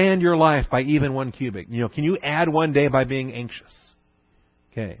expand your life by even 1 cubit? Can you add 1 day by being anxious?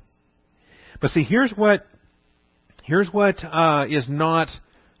 Okay. But see, here's what is not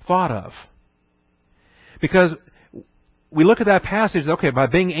thought of. Because we look at that passage, okay, by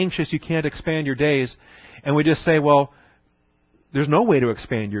being anxious you can't expand your days, and we just say, well, there's no way to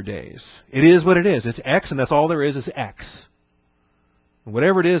expand your days. It is what it is. It's X, and that's all there is X. And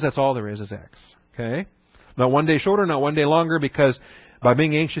whatever it is, that's all there is X. Okay? Not 1 day shorter, not 1 day longer, because by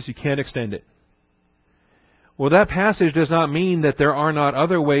being anxious you can't extend it. Well, that passage does not mean that there are not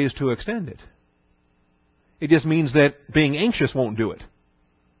other ways to extend it. It just means that being anxious won't do it.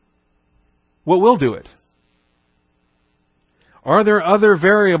 What will do it? Are there other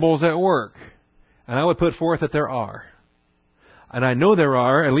variables at work? And I would put forth that there are. And I know there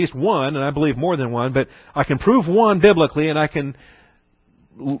are at least one, and I believe more than one, but I can prove one biblically, and I can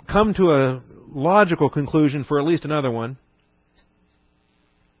come to a logical conclusion for at least another one.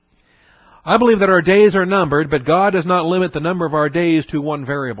 I believe that our days are numbered, but God does not limit the number of our days to one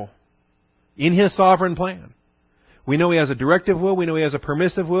variable. in His sovereign plan. We know He has a directive will. We know He has a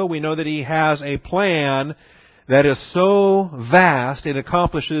permissive will. We know that He has a plan that is so vast it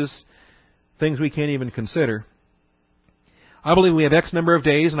accomplishes things we can't even consider. I believe we have X number of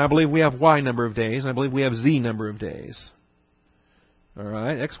days, and I believe we have Y number of days, and I believe we have Z number of days. All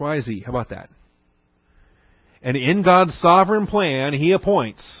right, X, Y, Z. How about that? And in God's sovereign plan, He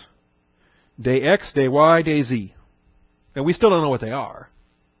appoints day X, day Y, day Z. And we still don't know what they are.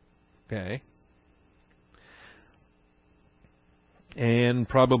 Okay? And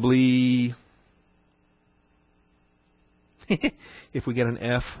probably, if we get an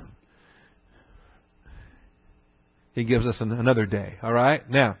F, He gives us another day. All right?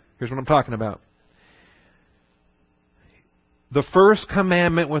 Now, here's what I'm talking about. The first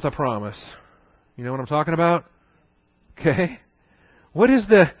commandment with a promise. You know what I'm talking about? Okay? What is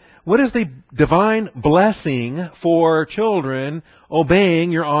the divine blessing for children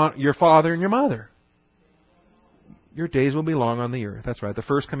obeying your father and your mother? Your days will be long on the earth. That's right. The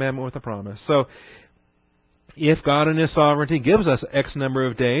first commandment with a promise. So, if God in His sovereignty gives us X number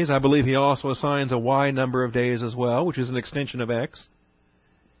of days, I believe He also assigns a Y number of days as well, which is an extension of X,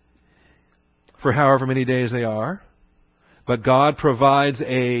 for however many days they are. But God provides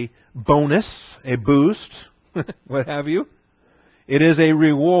a bonus, a boost, what have you. It is a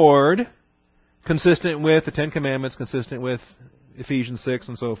reward consistent with the Ten Commandments, consistent with Ephesians 6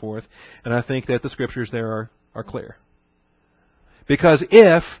 and so forth. And I think that the Scriptures there are clear. Because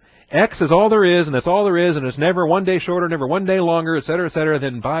if X is all there is, and that's all there is, and it's never one day shorter, never one day longer, etc.,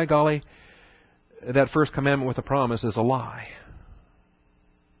 then by golly, that first commandment with a promise is a lie.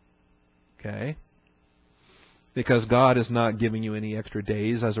 Okay? Because God is not giving you any extra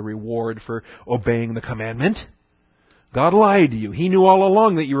days as a reward for obeying the commandment. God lied to you. He knew all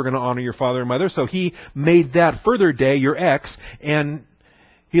along that you were going to honor your father and mother, so He made that further day your X, and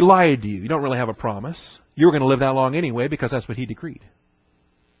He lied to you. You don't really have a promise. You were going to live that long anyway because that's what He decreed.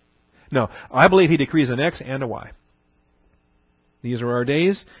 No, I believe He decrees an X and a Y. These are our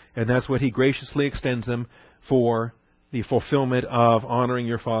days, and that's what He graciously extends them for the fulfillment of honoring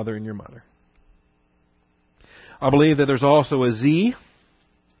your father and your mother. I believe that there's also a Z,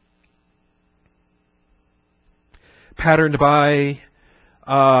 patterned by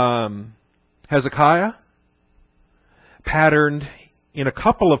Hezekiah, patterned in a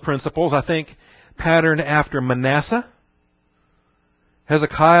couple of principles, I think patterned after Manasseh.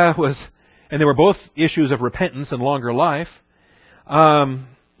 Hezekiah was, and they were both issues of repentance and longer life,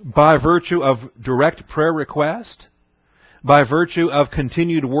 by virtue of direct prayer request, by virtue of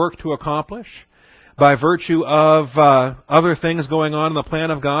continued work to accomplish, by virtue of other things going on in the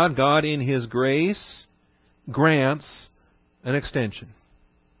plan of God. God in His grace grants an extension.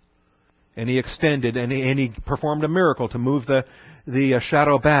 And He extended, and He performed a miracle to move the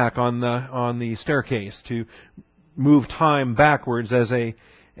shadow back on the staircase, to move time backwards as a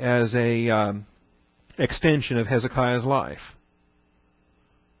extension of Hezekiah's life.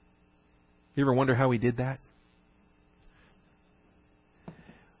 You ever wonder how He did that?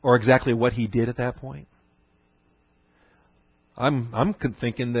 Or exactly what He did at that point? I'm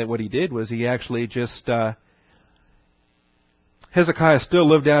thinking that what He did was He actually just Hezekiah still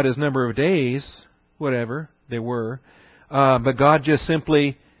lived out his number of days, whatever they were, but God just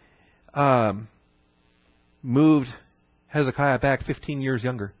simply moved Hezekiah back 15 years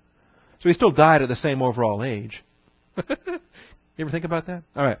younger. So he still died at the same overall age. You ever think about that?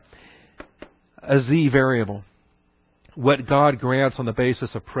 All right. A Z variable. What God grants on the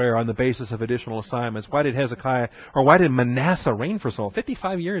basis of prayer, on the basis of additional assignments. Why did Manasseh reign for so long?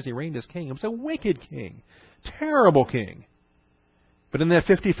 55 years he reigned as king. He was a wicked king. Terrible king. But in that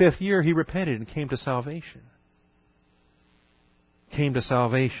 55th year he repented and came to salvation.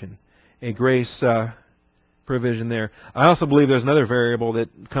 A grace provision there. I also believe there's another variable that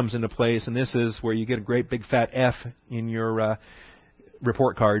comes into place, and this is where you get a great big fat F in your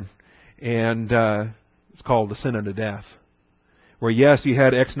report card. And it's called the sin unto death. Where yes, you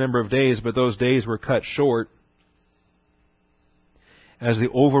had X number of days, but those days were cut short as the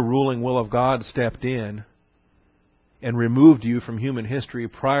overruling will of God stepped in and removed you from human history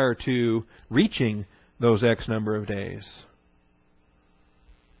prior to reaching those X number of days.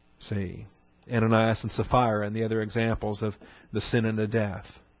 See, Ananias and Sapphira and the other examples of the sin unto death,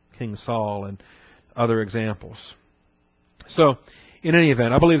 King Saul and other examples. So, in any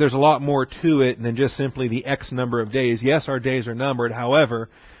event, I believe there's a lot more to it than just simply the X number of days. Yes, our days are numbered. However,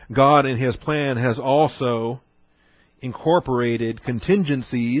 God in His plan has also incorporated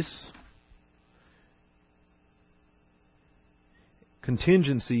contingencies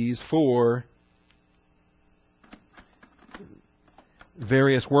for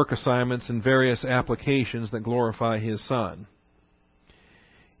various work assignments and various applications that glorify His Son.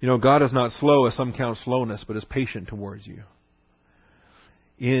 You know, God is not slow, as some count slowness, but is patient towards you.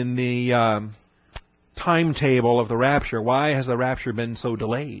 In the timetable of the rapture, why has the rapture been so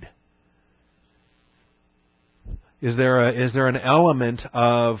delayed? Is there an element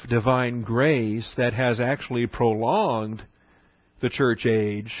of divine grace that has actually prolonged the church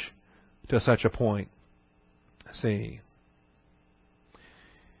age to such a point? See.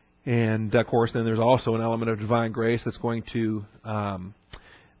 And, of course, then there's also an element of divine grace that's going to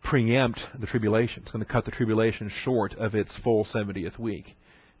preempt the tribulation. It's going to cut the tribulation short of its full 70th week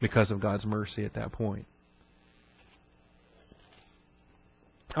because of God's mercy at that point.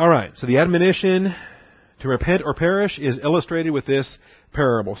 All right, so the admonition to repent or perish is illustrated with this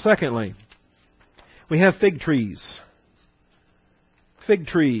parable. Secondly, we have fig trees. Fig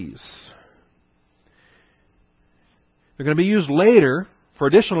trees. They're going to be used later for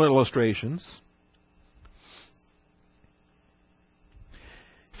additional illustrations.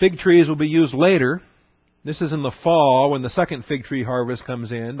 Fig trees will be used later. This is in the fall when the second fig tree harvest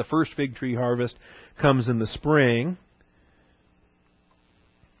comes in. The first fig tree harvest comes in the spring.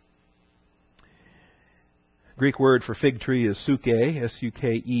 Greek word for fig tree is suke,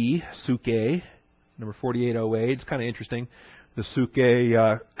 S-U-K-E, suke, number 4808. It's kind of interesting. The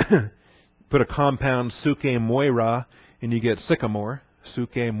suke, put a compound suke moira, and you get sycamore.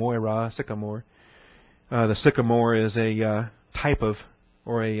 Suke moira, sycamore. The sycamore is a type of,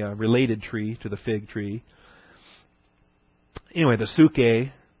 or a related tree to the fig tree. Anyway, the suke,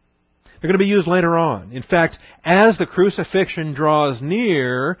 they're going to be used later on. In fact, as the crucifixion draws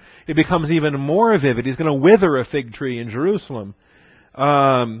near, it becomes even more vivid. He's going to wither a fig tree in Jerusalem.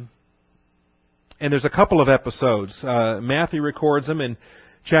 And there's a couple of episodes. Matthew records them in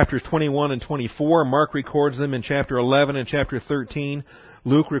chapters 21 and 24. Mark records them in chapter 11 and chapter 13.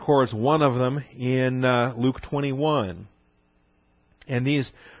 Luke records one of them in Luke 21. And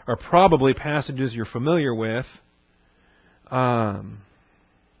these are probably passages you're familiar with.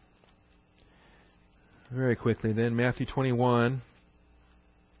 Very quickly then, Matthew 21.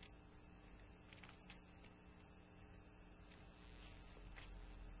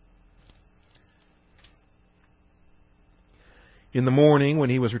 In the morning, when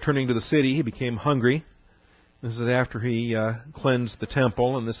he was returning to the city, he became hungry. This is after he cleansed the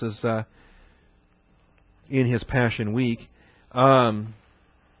temple, and this is in his Passion Week.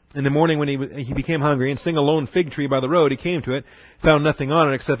 In the morning when he became hungry, and seeing a lone fig tree by the road, he came to it, found nothing on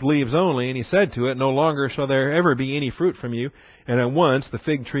it except leaves only, and he said to it, "No longer shall there ever be any fruit from you." And at once the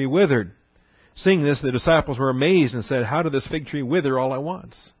fig tree withered. Seeing this, the disciples were amazed and said, "How did this fig tree wither all at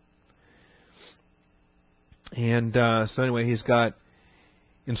once?" And so anyway, he's got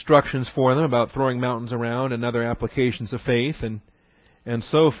instructions for them about throwing mountains around and other applications of faith and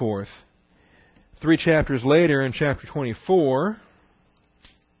so forth. 3 chapters later, in chapter 24,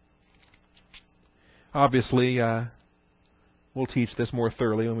 obviously, we'll teach this more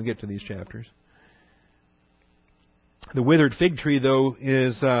thoroughly when we get to these chapters. The withered fig tree, though,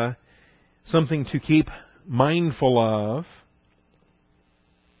 is something to keep mindful of.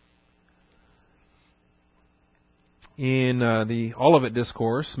 In the Olivet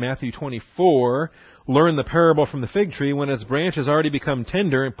Discourse, Matthew 24, learn the parable from the fig tree. When its branch has already become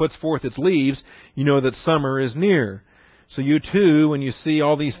tender and puts forth its leaves, you know that summer is near. So you too, when you see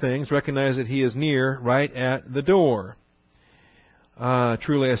all these things, recognize that He is near, right at the door.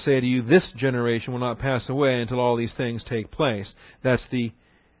 Truly I say to you, this generation will not pass away until all these things take place. That's the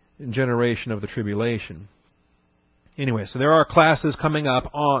generation of the tribulation. Anyway, so there are classes coming up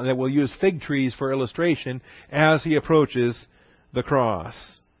that will use fig trees for illustration as He approaches the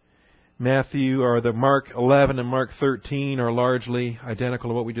cross. Mark 11 and Mark 13 are largely identical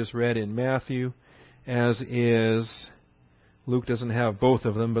to what we just read in Matthew, as is Luke. Doesn't have both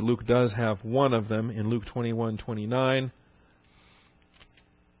of them, but Luke does have one of them in Luke 21:29.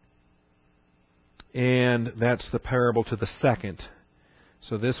 And that's the parable to the second.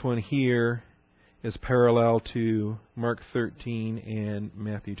 So this one here is parallel to Mark 13 and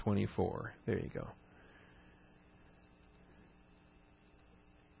Matthew 24. There you go.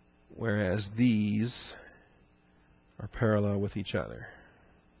 Whereas these are parallel with each other.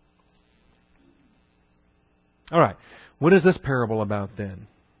 All right. What is this parable about then?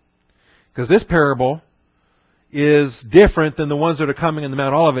 Because this parable is different than the ones that are coming in the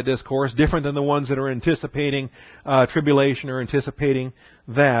Mount Olivet Discourse, different than the ones that are anticipating tribulation or anticipating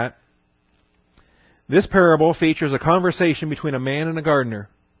that. This parable features a conversation between a man and a gardener.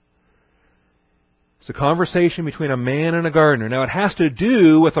 It's a conversation between a man and a gardener. Now, it has to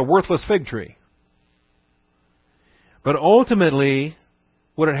do with a worthless fig tree. But ultimately,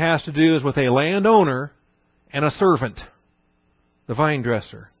 what it has to do is with a landowner and a servant, the vine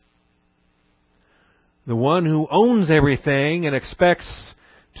dresser. The one who owns everything and expects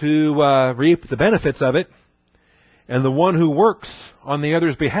to reap the benefits of it, and the one who works on the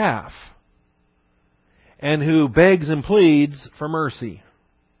other's behalf and who begs and pleads for mercy.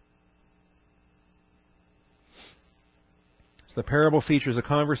 So the parable features a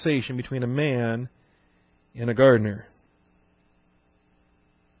conversation between a man and a gardener.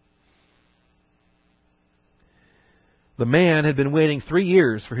 The man had been waiting 3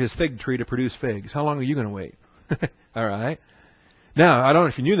 years for his fig tree to produce figs. How long are you going to wait? All right. Now, I don't know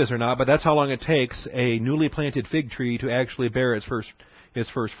if you knew this or not, but that's how long it takes a newly planted fig tree to actually bear its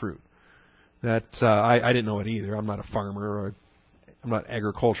first fruit. That's I didn't know it either. I'm not a farmer, or I'm not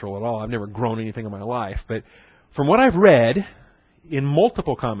agricultural at all. I've never grown anything in my life. But from what I've read in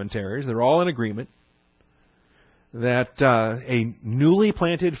multiple commentaries, they're all in agreement that a newly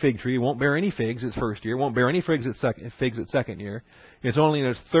planted fig tree won't bear any figs its first year, won't bear any figs its second year. It's only in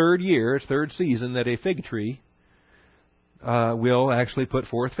its third year, its third season, that a fig tree will actually put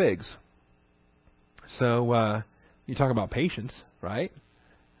forth figs. So you talk about patience, right?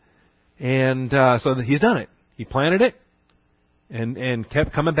 And so he's done it. He planted it and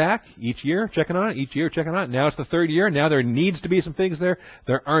kept coming back each year, checking on it, each year checking on it. Now it's the third year. Now there needs to be some figs there.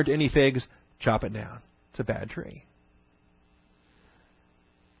 There aren't any figs. Chop it down. It's a bad tree.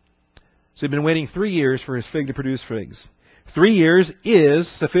 So he'd been waiting 3 years for his fig to produce figs. 3 years is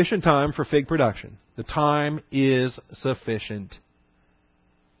sufficient time for fig production. The time is sufficient.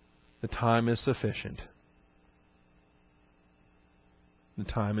 The time is sufficient. The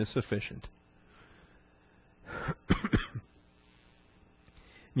time is sufficient.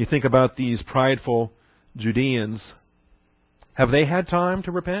 You think about these prideful Judeans. Have they had time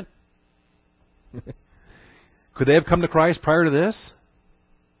to repent? Could they have come to Christ prior to this?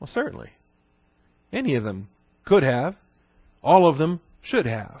 Well, certainly. Any of them could have. All of them should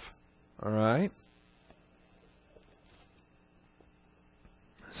have. All right?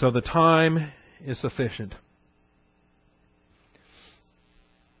 So the time is sufficient.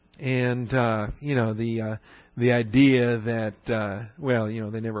 And, the idea that,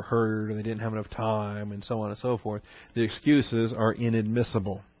 they never heard or they didn't have enough time and so on and so forth, the excuses are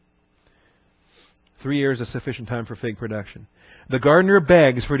inadmissible. 3 years is sufficient time for fig production. The gardener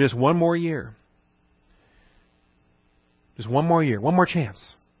begs for just one more year. Just one more year. One more chance.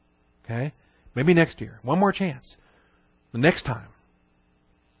 Okay? Maybe next year. One more chance. The next time.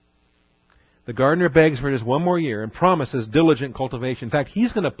 The gardener begs for just one more year and promises diligent cultivation. In fact,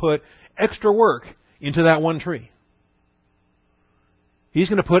 he's going to put extra work into that one tree. He's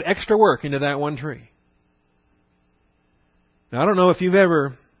going to put extra work into that one tree. Now, I don't know if you've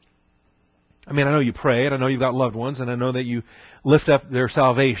ever... I know you pray, and I know you've got loved ones, and I know that you lift up their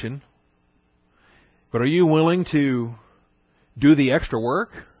salvation. But are you willing to do the extra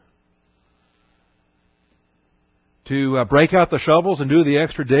work? To break out the shovels and do the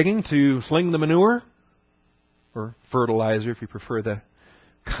extra digging, to sling the manure? Or fertilizer, if you prefer the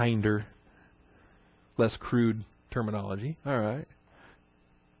kinder, less crude terminology. All right.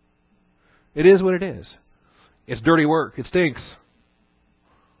 It is what it is. It's dirty work. It stinks.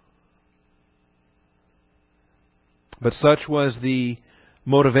 But such was the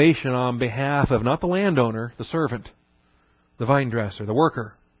motivation on behalf of not the landowner, the servant, the vine dresser, the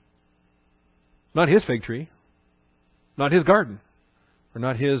worker. Not his fig tree. Not his garden. Or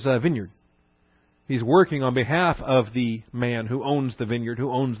not his vineyard. He's working on behalf of the man who owns the vineyard,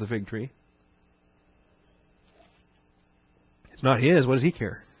 who owns the fig tree. It's not his. What does he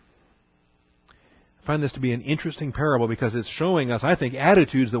care? I find this to be an interesting parable because it's showing us, I think,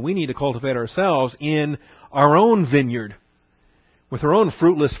 attitudes that we need to cultivate ourselves in our own vineyard, with our own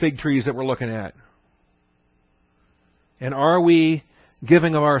fruitless fig trees that we're looking at. And are we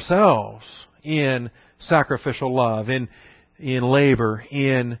giving of ourselves in sacrificial love, in labor,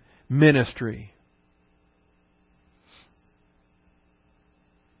 in ministry?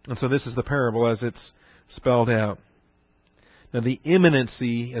 And so this is the parable as it's spelled out. Now the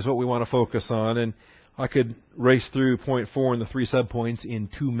imminency is what we want to focus on, and I could race through point 4 and the 3 subpoints in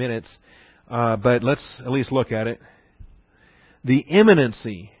 2 minutes, but let's at least look at it. The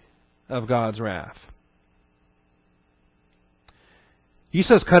imminency of God's wrath. He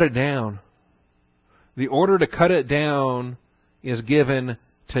says cut it down. The order to cut it down is given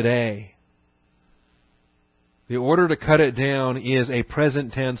today. The order to cut it down is a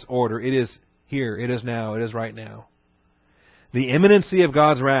present tense order. It is here. It is now. It is right now. The imminency of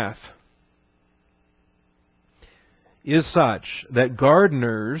God's wrath is such that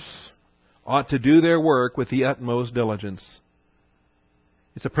gardeners ought to do their work with the utmost diligence.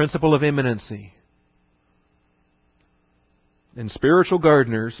 It's a principle of imminency. And spiritual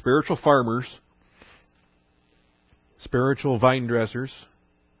gardeners, spiritual farmers, spiritual vine dressers,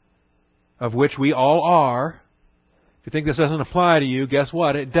 of which we all are. If you think this doesn't apply to you, guess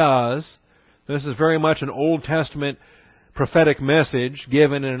what? It does. This is very much an Old Testament prophetic message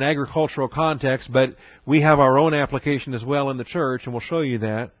given in an agricultural context, but we have our own application as well in the church, and we'll show you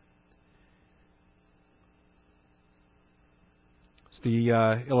that. It's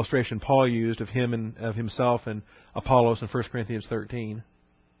the illustration Paul used of him and of himself and Apollos in 1 Corinthians 1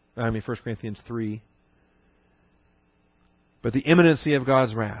 Corinthians 3. But the imminency of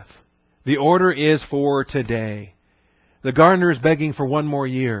God's wrath. The order is for today. The gardener is begging for one more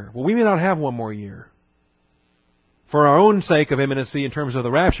year. Well, we may not have one more year. For our own sake of imminency in terms of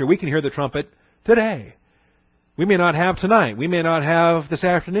the rapture, we can hear the trumpet today. We may not have tonight. We may not have this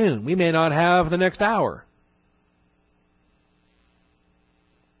afternoon. We may not have the next hour.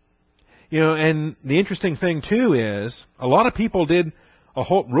 And the interesting thing too is, a lot of people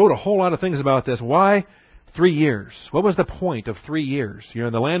wrote a whole lot of things about this. Why 3 years? What was the point of 3 years? The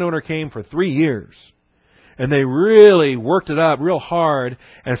landowner came for 3 years. And they really worked it up real hard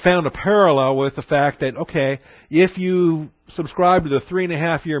and found a parallel with the fact that, okay, if you subscribe to the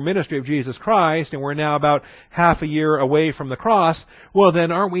 3.5-year ministry of Jesus Christ, and we're now about half a year away from the cross, well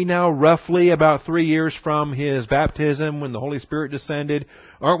then aren't we now roughly about 3 years from His baptism when the Holy Spirit descended?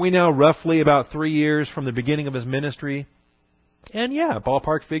 Aren't we now roughly about 3 years from the beginning of His ministry? And yeah,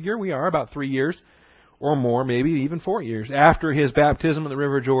 ballpark figure, we are about 3 years or more, maybe even 4 years after His baptism in the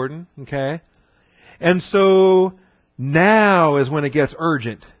River Jordan, okay? And so now is when it gets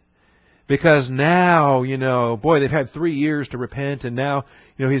urgent. Because now, they've had 3 years to repent, and now,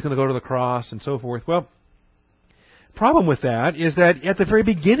 He's going to go to the cross and so forth. Well, problem with that is that at the very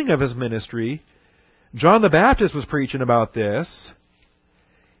beginning of His ministry, John the Baptist was preaching about this,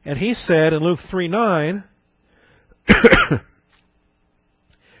 and he said in Luke 3:9,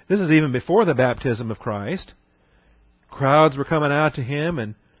 this is even before the baptism of Christ, crowds were coming out to Him,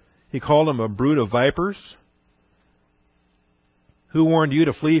 and He called them a brood of vipers. Who warned you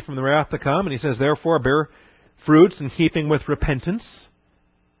to flee from the wrath to come? And He says, therefore, bear fruits in keeping with repentance.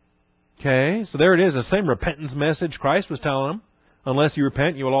 Okay, so there it is, the same repentance message Christ was telling them. Unless you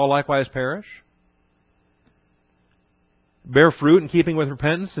repent, you will all likewise perish. Bear fruit in keeping with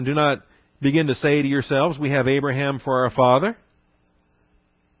repentance, and do not begin to say to yourselves, we have Abraham for our father.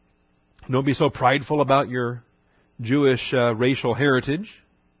 Don't be so prideful about your Jewish racial heritage.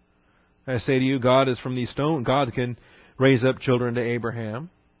 I say to you, God is from these stones. God can raise up children to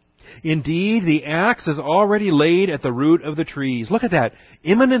Abraham. Indeed, the axe is already laid at the root of the trees. Look at that.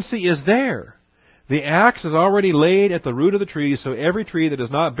 Imminency is there. The axe is already laid at the root of the trees, so every tree that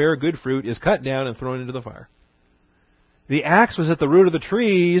does not bear good fruit is cut down and thrown into the fire. The axe was at the root of the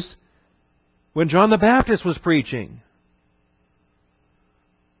trees when John the Baptist was preaching.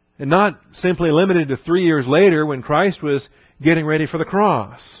 And not simply limited to 3 years later when Christ was getting ready for the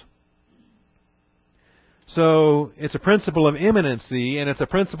cross. So it's a principle of imminency, and it's a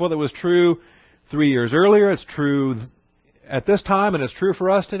principle that was true 3 years earlier. It's true at this time, and it's true for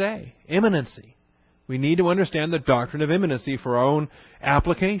us today. Imminency. We need to understand the doctrine of imminency for our own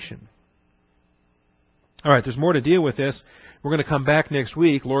application. All right, there's more to deal with this. We're going to come back next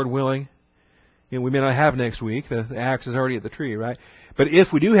week, Lord willing. We may not have next week. The axe is already at the tree, right? But if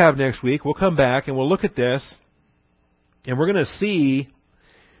we do have next week, we'll come back and we'll look at this, and we're going to see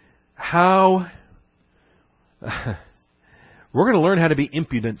how we're going to learn how to be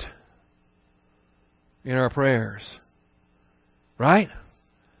impudent in our prayers. Right?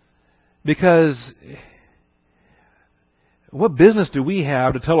 Because what business do we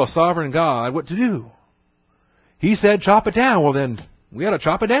have to tell a sovereign God what to do? He said, chop it down. Well, then we ought to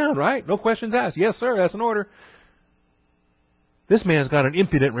chop it down, right? No questions asked. Yes, sir, that's an order. This man's got an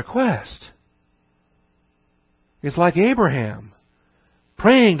impudent request. It's like Abraham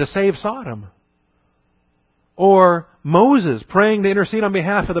praying to save Sodom. Or Moses praying to intercede on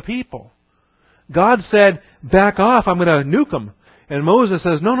behalf of the people. God said, back off, I'm going to nuke them. And Moses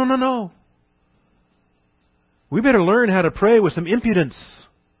says, no. We better learn how to pray with some impudence.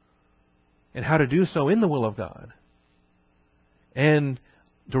 And how to do so in the will of God. And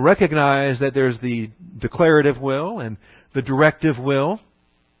to recognize that there's the declarative will and the directive will,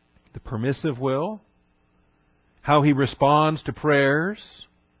 the permissive will, how He responds to prayers,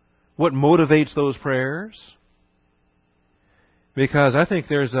 what motivates those prayers. Because I think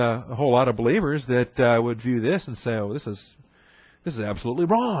there's a whole lot of believers that would view this and say, oh, this is absolutely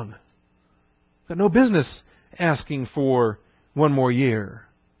wrong. Got no business asking for one more year.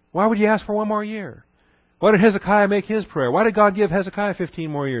 Why would you ask for one more year? Why did Hezekiah make his prayer? Why did God give Hezekiah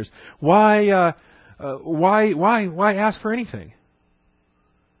 15 more years? Why ask for anything?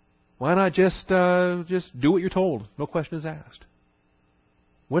 Why not just do what you're told? No questions asked.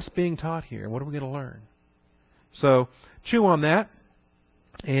 What's being taught here? What are we going to learn? So, chew on that.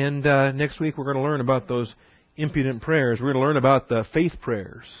 And next week we're going to learn about those impudent prayers. We're going to learn about the faith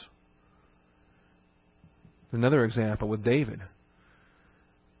prayers. Another example with David.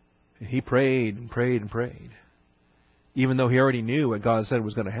 He prayed and prayed and prayed. Even though he already knew what God said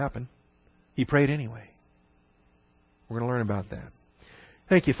was going to happen, he prayed anyway. We're going to learn about that.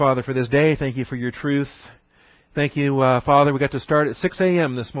 Thank you, Father, for this day. Thank you for your truth. Thank you, Father. We got to start at 6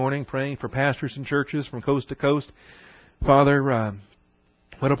 a.m. this morning praying for pastors and churches from coast to coast. Father,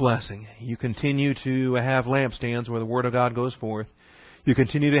 what a blessing. You continue to have lampstands where the Word of God goes forth. You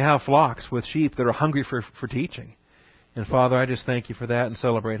continue to have flocks with sheep that are hungry for teaching. And Father, I just thank you for that and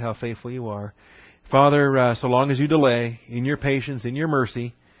celebrate how faithful you are. Father, so long as you delay, in your patience, in your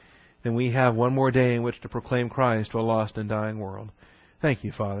mercy, then we have one more day in which to proclaim Christ to a lost and dying world. Thank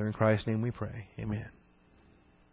you, Father. In Christ's name we pray. Amen.